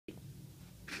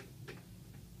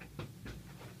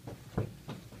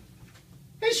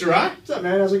Sherrod. What's up,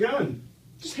 man? How's it going?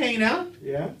 Just hanging out.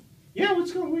 Yeah? Yeah,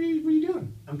 what's going? What are you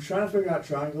doing? I'm trying to figure out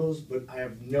triangles, but I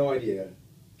have no idea.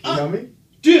 Can you help me?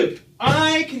 Dude,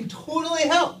 I can totally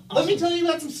help. Awesome. Let me tell you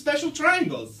about some special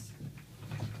triangles.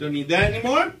 Don't need that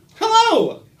anymore.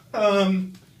 Hello!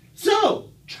 So,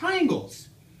 triangles.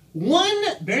 One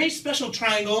very special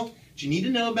triangle that you need to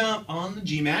know about on the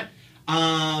GMAT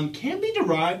can be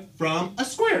derived from a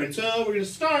square. And so we're going to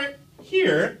start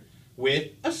here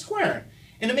with a square.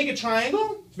 And to make a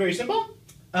triangle, it's very simple.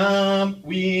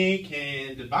 We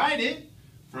can divide it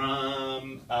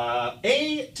from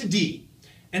A to D.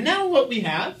 And now what we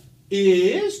have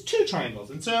is two triangles.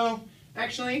 And so,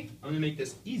 actually, I'm going to make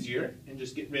this easier and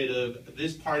just get rid of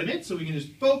this part of it so we can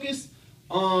just focus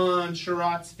on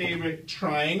Sherrod's favorite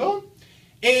triangle.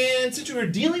 And since we're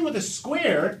dealing with a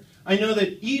square, I know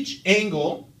that each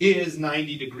angle is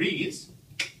 90 degrees.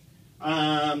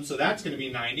 So that's going to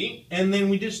be 90. And then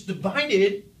we just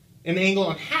divided an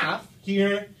angle in half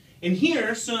here and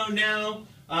here. So now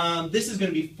this is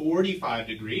going to be 45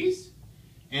 degrees.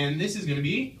 And this is going to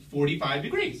be 45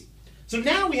 degrees. So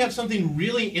now we have something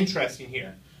really interesting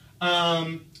here.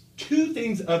 Two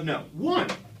things of note. One,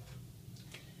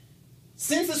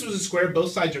 since this was a square,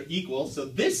 both sides are equal. So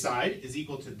this side is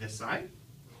equal to this side.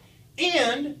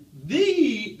 And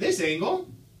this angle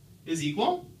is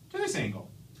equal to this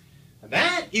angle.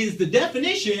 That is the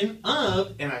definition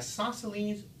of an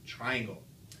isosceles triangle.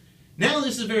 Now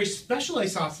this is a very special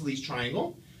isosceles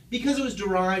triangle because it was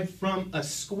derived from a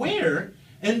square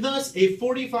and thus a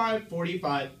 45,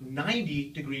 45, 90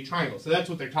 degree triangle. So that's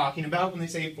what they're talking about when they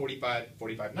say 45,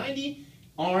 45, 90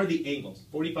 are the angles.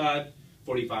 45,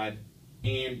 45,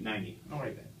 and 90. I'll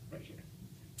write that right here.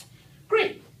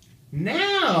 Great.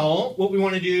 Now what we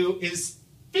want to do is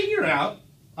figure out,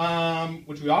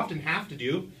 which we often have to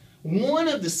do, one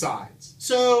of the sides.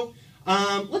 So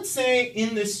let's say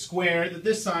in this square that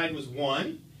this side was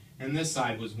 1 and this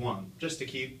side was 1, just to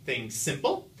keep things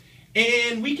simple.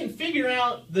 And we can figure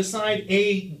out the side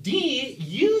AD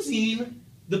using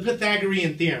the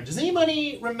Pythagorean Theorem. Does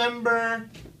anybody remember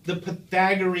the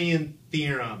Pythagorean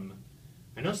Theorem?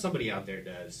 I know somebody out there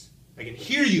does. I can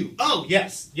hear you. Oh,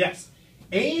 yes, yes.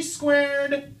 A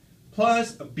squared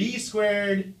plus B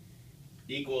squared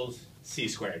equals C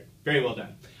squared. Very well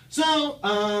done. So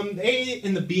the A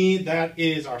and the B, that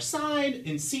is our side,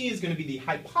 and C is going to be the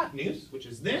hypotenuse, which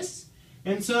is this.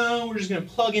 And so we're just going to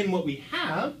plug in what we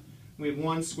have. We have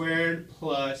 1 squared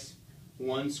plus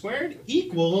 1 squared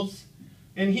equals,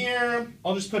 and here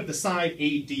I'll just put the side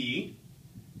AD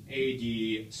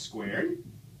squared.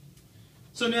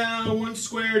 So now 1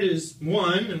 squared is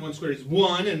 1, and 1 squared is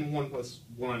 1, and 1 plus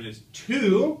 1 is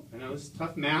 2. I know this is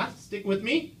tough math, stick with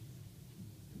me.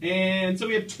 And so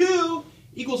we have 2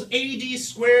 equals AD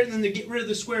squared, and then to get rid of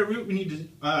the square root, we need to,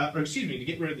 to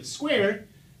get rid of the square,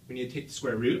 we need to take the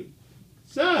square root.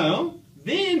 So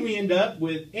then we end up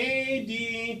with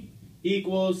AD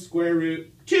equals square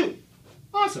root 2.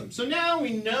 Awesome. So now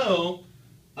we know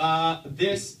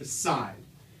this side.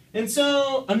 And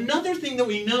so another thing that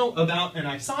we know about an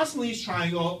isosceles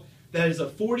triangle that is a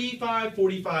 45,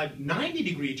 45, 90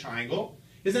 degree triangle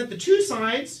is that the two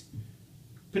sides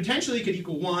potentially could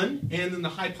equal 1, and then the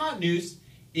hypotenuse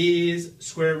is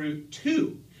square root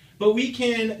 2. But we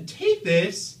can take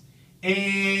this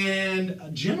and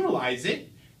generalize it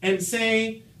and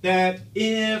say that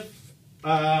if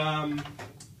 1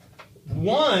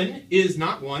 is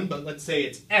not 1, but let's say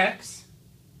it's x,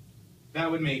 that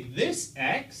would make this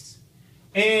x.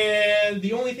 And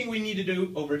the only thing we need to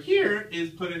do over here is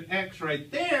put an x right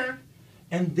there.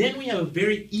 And then we have a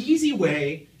very easy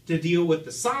way to deal with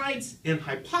the sides and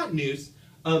hypotenuse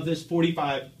of this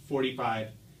 45,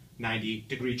 45, 90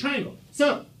 degree triangle.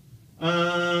 So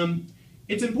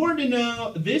it's important to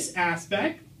know this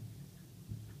aspect,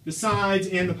 the sides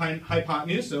and the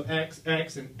hypotenuse, so x,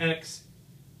 x, and x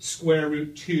square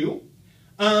root 2.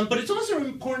 But it's also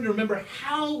important to remember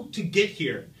how to get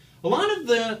here. A lot of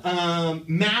the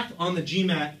math on the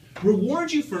GMAT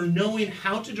rewards you for knowing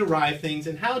how to derive things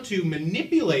and how to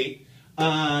manipulate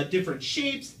different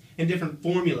shapes and different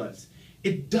formulas.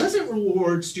 It doesn't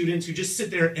reward students who just sit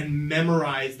there and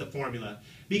memorize the formula,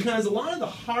 because a lot of the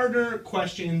harder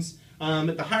questions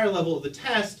at the higher level of the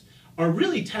test are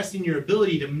really testing your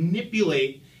ability to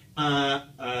manipulate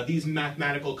these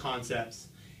mathematical concepts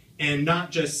and not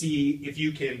just see if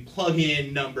you can plug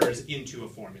in numbers into a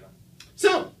formula.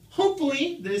 So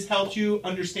hopefully this helps you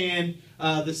understand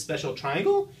this special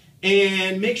triangle,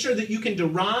 and make sure that you can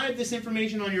derive this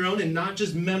information on your own and not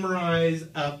just memorize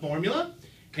a formula.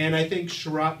 And I think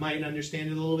Sherrod might understand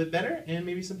it a little bit better, and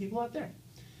maybe some people out there.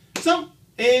 So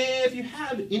If you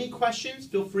have any questions,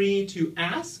 feel free to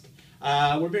ask.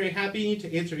 We're very happy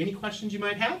to answer any questions you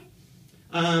might have.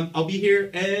 I'll be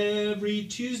here every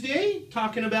Tuesday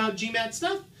talking about GMAT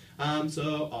stuff.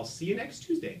 So I'll see you next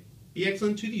Tuesday. Be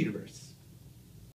excellent to the universe.